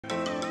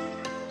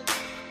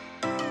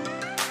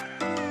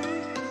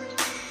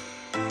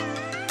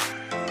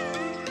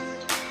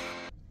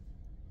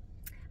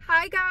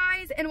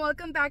and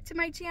welcome back to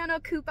my channel,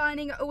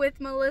 Couponing with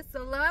Melissa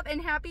Love,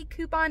 and happy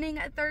couponing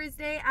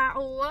Thursday at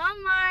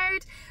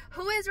Walmart.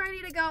 Who is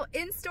ready to go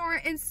in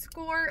store and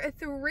score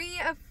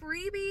 3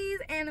 freebies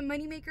and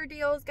moneymaker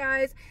deals,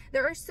 guys?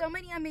 There are so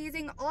many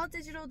amazing all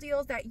digital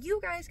deals that you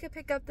guys could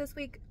pick up this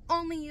week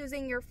only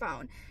using your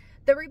phone.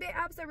 The rebate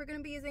apps that we're going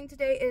to be using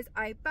today is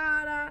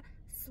IBOTTA,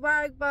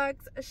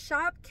 Swagbucks,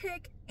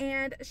 Shopkick,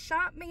 and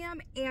Shopmam,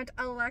 and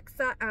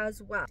Alexa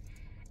as well.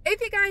 If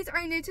you guys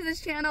are new to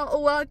this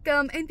channel,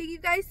 welcome, and thank you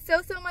guys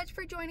so much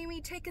for joining me.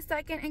 Take a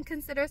second and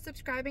consider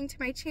subscribing to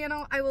my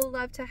channel. I will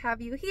love to have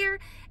you here.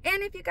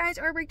 And if you guys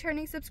are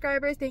returning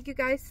subscribers, thank you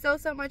guys so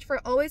much for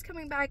always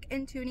coming back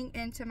and tuning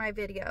into my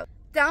video.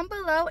 Down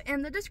below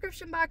in the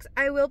description box,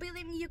 I will be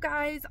leaving you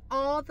guys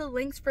all the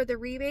links for the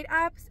rebate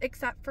apps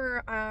except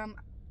for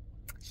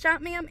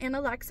Shopmam and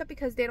Alexa,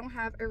 because they don't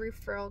have a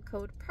referral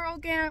code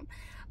program.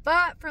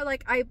 But for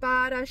like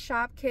IBOTTA,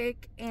 Shopkick,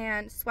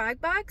 and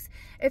Swagbucks,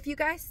 if you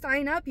guys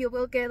sign up, you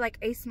will get like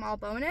a small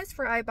bonus.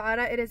 For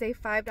IBOTTA, it is a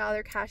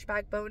 $5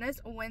 cashback bonus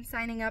when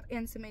signing up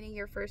and submitting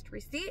your first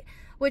receipt,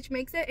 which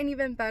makes it an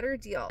even better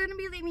deal. I'm going to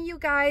be leaving you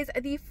guys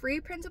the free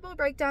printable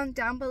breakdown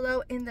down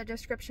below in the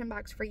description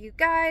box for you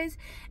guys.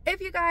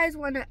 If you guys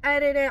want to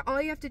edit it,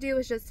 all you have to do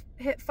is just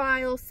hit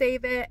file,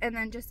 save it, and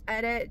then just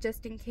edit,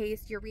 just in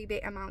case your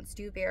rebate amounts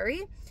do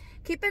vary.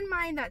 Keep in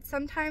mind that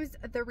sometimes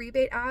the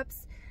rebate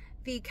apps,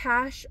 the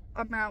cash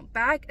amount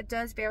back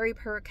does vary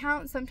per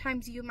account.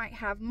 Sometimes you might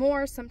have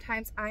more,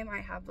 sometimes I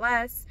might have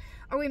less,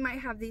 or we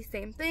might have these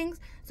same things.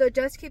 So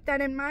just keep that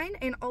in mind,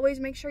 and always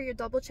make sure you're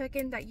double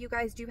checking that you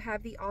guys do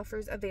have the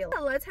offers available.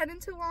 So let's head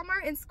into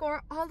Walmart and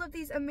score all of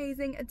these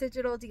amazing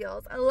digital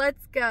deals.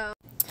 Let's go.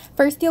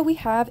 First deal we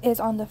have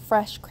is on the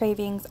Fresh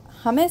Cravings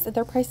hummus.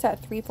 They're priced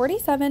at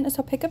 $3.47,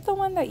 so pick up the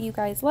one that you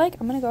guys like.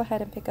 I'm going to go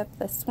ahead and pick up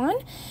this one,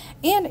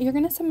 and you're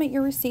going to submit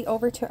your receipt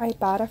over to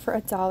IBOTTA for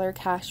 $1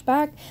 cash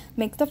back.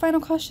 Makes the final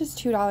cost just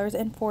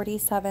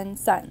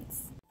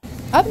 $2.47.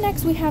 Up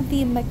next we have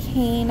the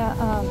McCain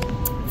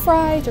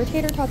fries or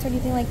tater tots or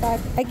anything like that.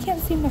 I can't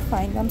seem to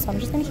find them, so I'm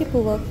just going to keep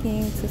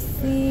looking to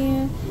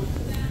see.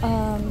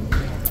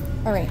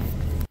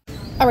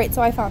 Alright,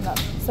 so I found them.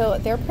 So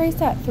they're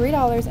priced at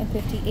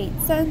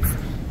 $3.58.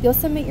 You'll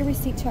submit your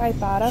receipt to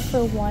IBOTTA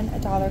for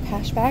 $1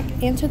 cash back,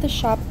 and to the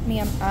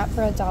Shopmam app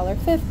for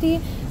 $1.50.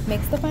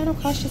 Makes the final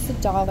cost just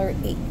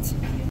 $1.08.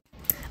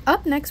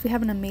 Up next, we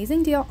have an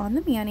amazing deal on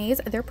the mayonnaise.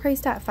 They're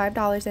priced at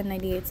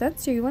 $5.98,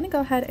 so you want to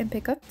go ahead and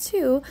pick up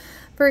 2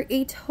 for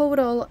a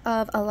total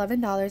of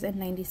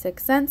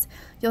 $11.96.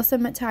 You'll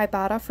submit to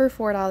IBOTTA for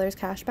 $4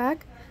 cash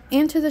back,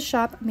 and to the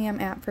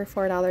Shopmam app for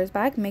 $4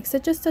 back. Makes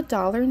it just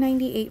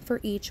 $1.98 for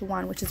each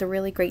one, which is a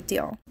really great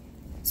deal.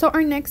 So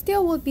our next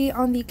deal will be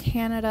on the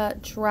Canada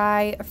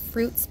Dry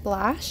Fruit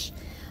Splash.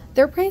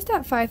 They're priced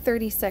at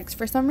 $5.36.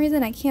 For some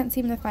reason, I can't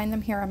seem to find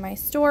them here in my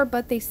store,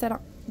 but they said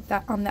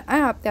that on the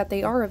app that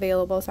they are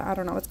available, so I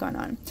don't know what's going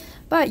on.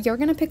 But you're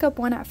going to pick up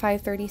one at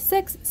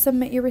 $5.36,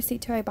 submit your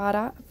receipt to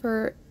IBOTTA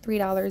for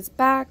 $3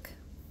 back,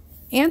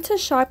 and to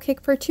Shopkick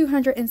for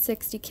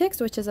 260 kicks,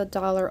 which is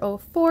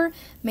 $1.04.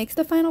 Makes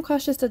the final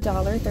cost just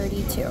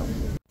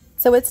 $1.32.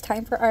 So it's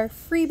time for our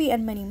freebie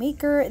and money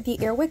maker, the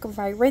Airwick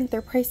Vibrant.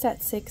 They're priced at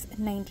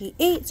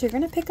 $6.98. So you're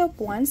going to pick up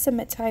one,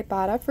 submit to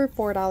IBOTTA for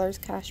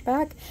 $4 cash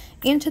back,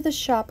 and to the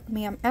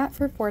Shopmam app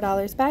for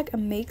 $4 back.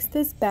 Makes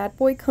this bad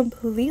boy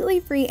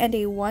completely free and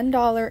a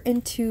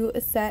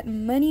 $1.02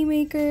 money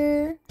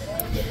maker.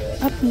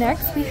 Up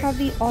next, we have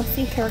the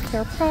Aussie Hair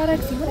Care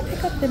products. You want to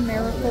pick up the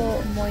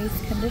Miracle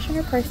Moist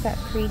Conditioner, priced at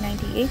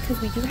 $3.98, because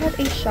we do have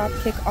a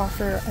Shopkick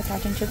offer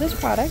attaching to this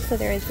product. So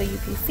there is the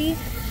UPC.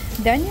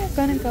 Then you're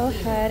going to go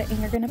ahead and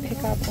you're going to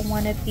pick up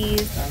one of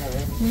these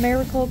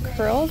Miracle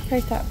Curls,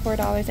 priced at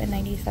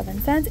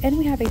 $4.97. And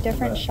we have a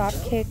different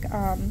Shopkick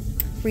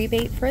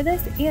rebate for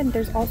this. And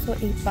there's also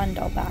a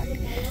bundle back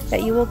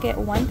that you will get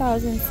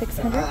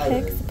 1,600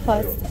 kicks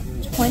plus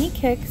 20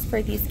 kicks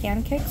for these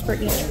scan kicks for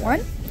each one,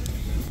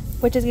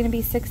 which is going to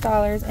be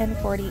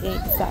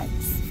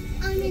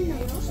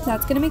 $6.48.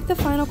 That's going to make the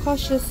final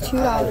cost just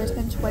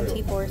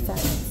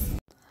 $2.24.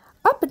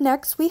 Up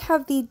next, we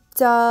have the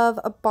Dove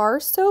bar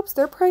soaps.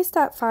 They're priced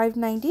at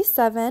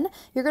 $5.97.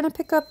 You're going to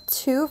pick up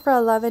 2 for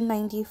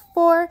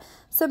 $11.94.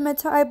 Submit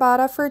to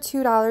IBOTTA for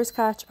 $2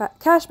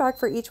 cash back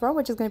for each one,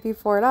 which is going to be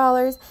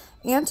 $4.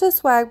 And to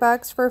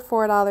Swagbucks for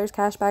 $4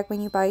 cash back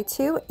when you buy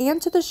 2.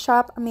 And to the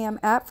Shopmam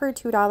app for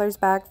 $2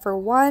 back for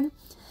 1.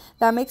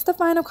 That makes the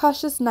final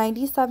cost just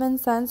 97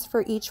 cents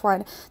for each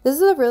one. This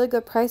is a really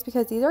good price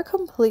because these are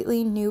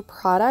completely new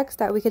products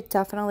that we could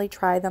definitely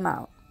try them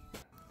out.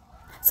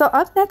 So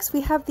up next,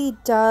 we have the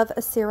Dove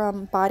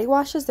Serum Body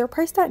Washes. They're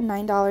priced at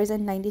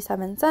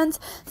 $9.97.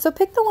 So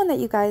pick the one that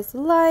you guys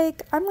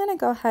like. I'm going to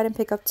go ahead and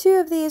pick up 2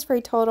 of these for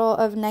a total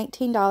of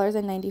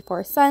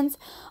 $19.94.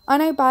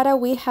 On IBOTTA,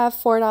 we have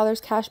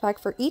 $4 cash back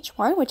for each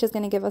one, which is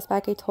going to give us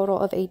back a total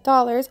of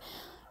 $8.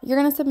 You're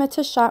going to submit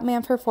to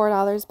Shopman for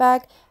 $4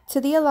 back,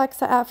 to the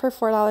Alexa app for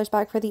 $4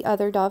 back for the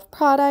other Dove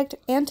product,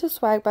 and to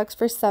Swagbucks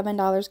for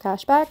 $7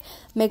 cash back.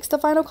 Makes the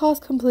final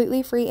cost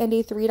completely free and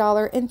a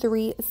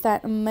 $3.03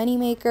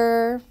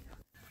 moneymaker.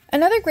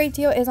 Another great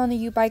deal is on the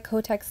You Buy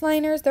Kotex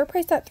liners. They're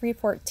priced at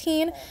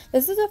 $3.14.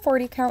 This is a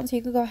 40 count, so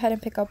you can go ahead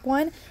and pick up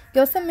one.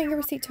 You'll submit your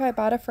receipt to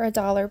IBOTTA for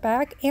 $1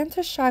 back, and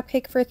to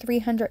Shopkick for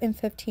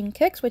 315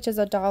 kicks, which is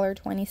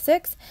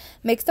 $1.26.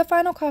 Makes the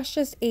final cost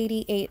just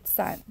 88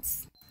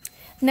 cents.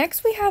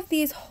 Next, we have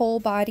these whole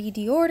body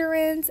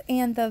deodorants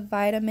and the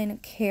vitamin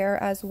care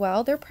as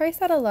well. They're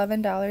priced at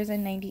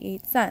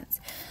 $11.98.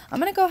 I'm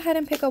going to go ahead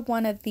and pick up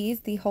one of these,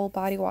 the whole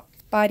body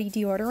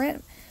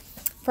deodorant,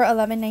 for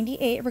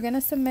 $11.98. We're going to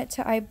submit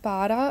to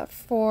IBOTTA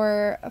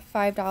for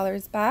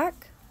 $5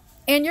 back.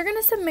 And you're going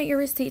to submit your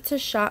receipt to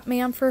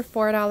Shopman for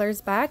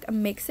 $4 back.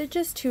 Makes it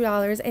just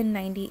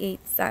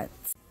 $2.98.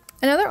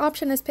 Another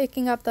option is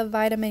picking up the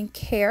vitamin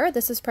care.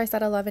 This is priced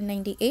at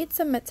 $11.98.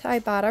 Submit to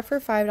IBOTTA for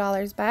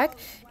 $5 back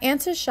and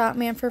to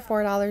Shopman for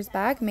 $4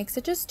 back. Makes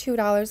it just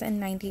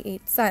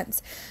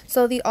 $2.98.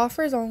 So the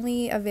offer is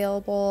only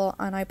available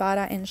on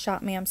IBOTTA and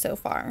Shopman so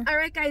far.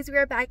 Alright guys, we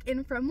are back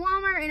in from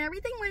Walmart and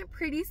everything went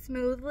pretty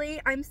smoothly.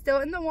 I'm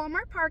still in the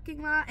Walmart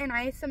parking lot and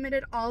I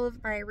submitted all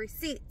of my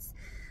receipts.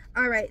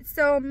 Alright,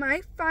 so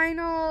my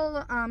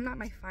final,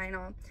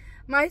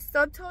 my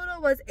subtotal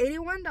was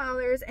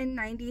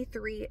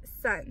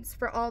 $81.93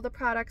 for all the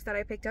products that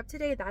I picked up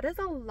today. That is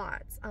a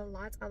lot.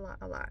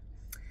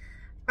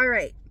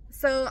 Alright,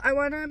 so I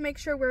want to make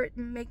sure we're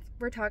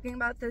talking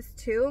about this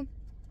too.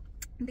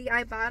 The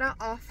IBOTTA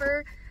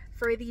offer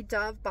for the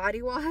Dove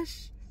body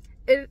wash,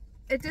 it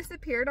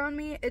disappeared on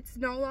me. It's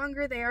no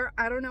longer there.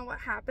 I don't know what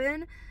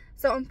happened.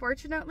 So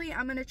unfortunately,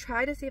 I'm going to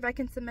try to see if I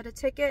can submit a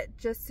ticket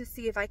just to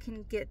see if I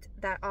can get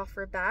that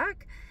offer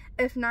back.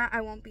 If not,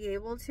 I won't be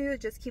able to.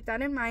 Just keep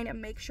that in mind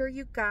and make sure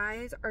you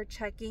guys are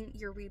checking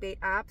your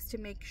rebate apps to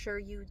make sure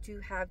you do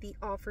have the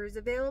offers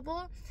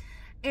available.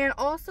 And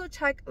also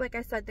check, like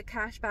I said, the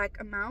cashback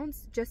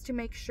amounts just to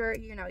make sure,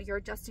 you know, you're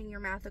adjusting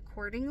your math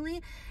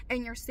accordingly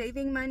and you're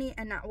saving money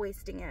and not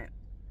wasting it.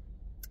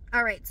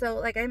 Alright, so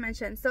like I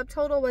mentioned,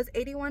 subtotal was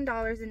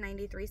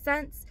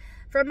 $81.93.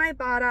 From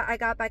IBOTTA, I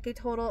got back a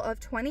total of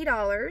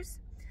 $20.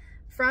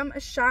 From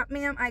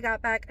Shopman, I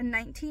got back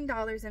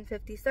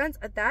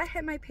 $19.50. That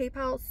hit my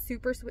PayPal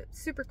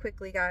super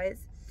quickly,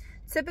 guys.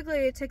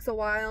 Typically, it takes a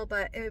while,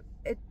 but it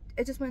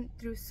just went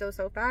through so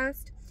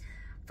fast.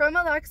 From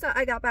Alexa,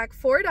 I got back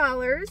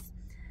 $4.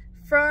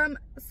 From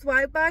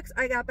Swagbucks,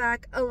 I got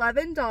back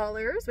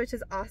 $11, which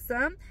is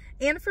awesome.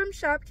 And from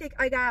Shopkick,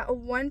 I got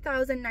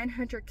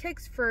 1,900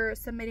 kicks for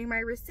submitting my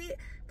receipt,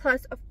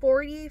 plus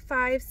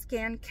 45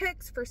 scan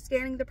kicks for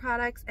scanning the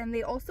products. And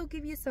they also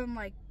give you some,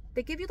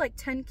 they give you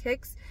 10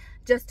 kicks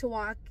just to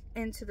walk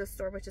into the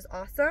store, which is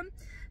awesome.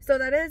 So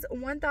that is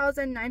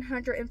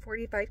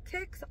 1,945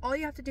 kicks. All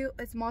you have to do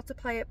is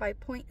multiply it by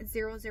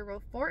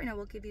 0.004 and it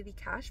will give you the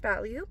cash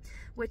value,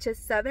 which is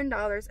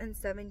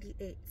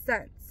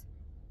 $7.78.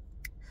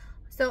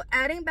 So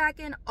adding back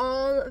in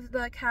all of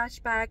the cash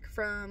back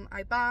from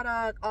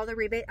IBOTTA, all the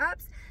rebate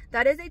apps,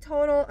 that is a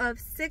total of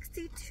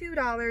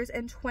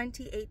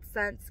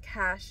 $62.28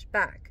 cash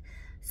back.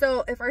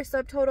 So if our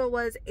subtotal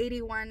was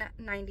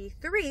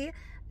 $81.93,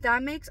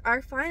 that makes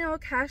our final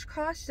cash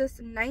cost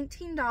just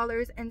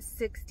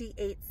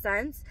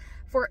 $19.68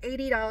 for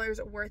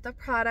 $80 worth of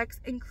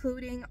products,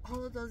 including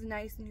all of those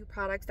nice new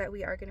products that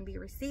we are going to be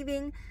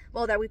receiving.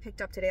 Well, that we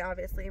picked up today,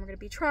 obviously, and we're going to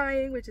be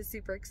trying, which is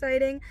super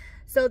exciting.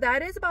 So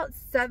that is about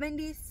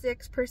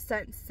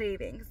 76%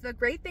 savings. The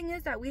great thing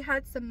is that we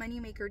had some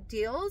moneymaker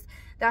deals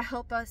that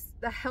helped us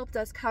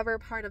cover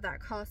part of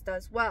that cost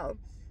as well.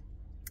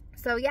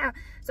 So yeah,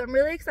 so I'm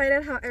really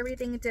excited how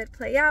everything did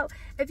play out.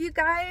 If you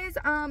guys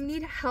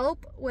need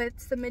help with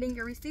submitting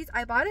your receipts,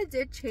 IBOTTA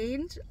did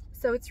change,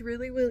 so it's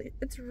really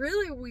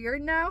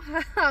weird now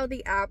how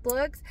the app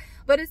looks,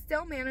 but it's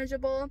still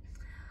manageable.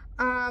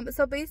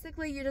 So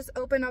basically, you just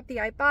open up the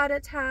IBOTTA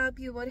tab,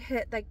 you would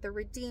hit the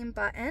redeem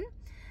button,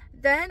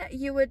 then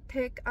you would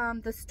pick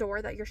the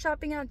store that you're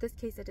shopping at. In this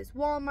case, it is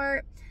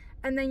Walmart,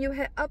 and then you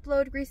hit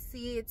upload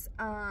receipts.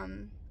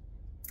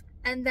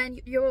 And then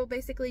you will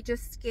basically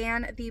just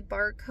scan the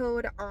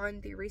barcode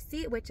on the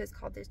receipt, which is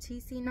called the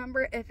TC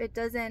number. If it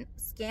doesn't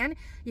scan,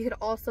 you could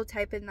also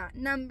type in that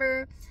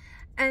number.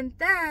 And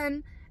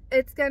then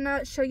it's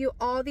gonna show you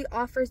all the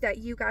offers that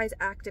you guys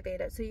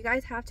activated. So you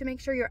guys have to make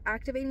sure you're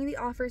activating the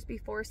offers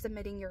before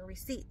submitting your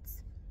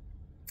receipts.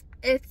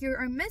 If you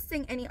are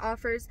missing any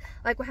offers,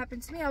 like what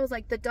happened to me, I was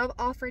like, the Dove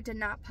offer did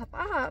not pop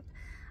up.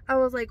 I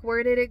was like,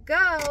 where did it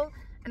go?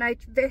 And I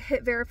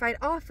hit verified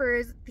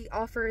offers. The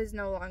offer is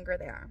no longer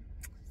there.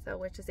 So,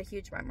 which is a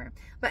huge bummer.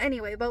 But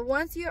anyway,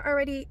 once you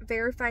already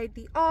verified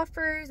the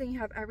offers and you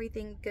have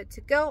everything good to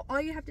go, all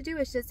you have to do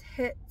is just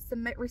hit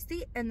submit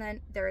receipt and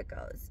then there it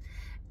goes.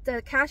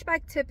 The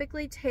cashback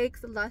typically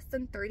takes less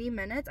than 30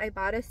 minutes.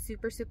 IBOTTA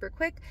super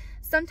quick.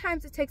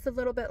 Sometimes it takes a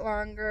little bit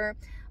longer,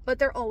 but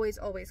they're always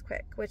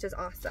quick, which is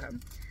awesome.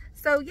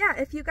 So yeah,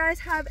 if you guys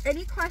have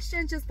any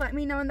questions, just let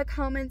me know in the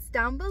comments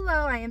down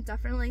below. I am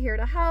definitely here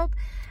to help.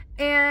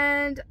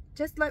 And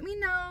just let me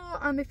know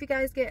if you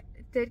guys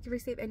did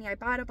receive any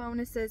IBOTTA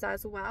bonuses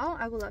as well.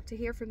 I would love to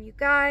hear from you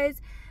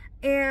guys.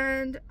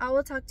 And I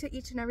will talk to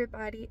each and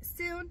everybody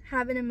soon.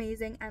 Have an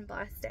amazing and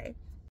blessed day.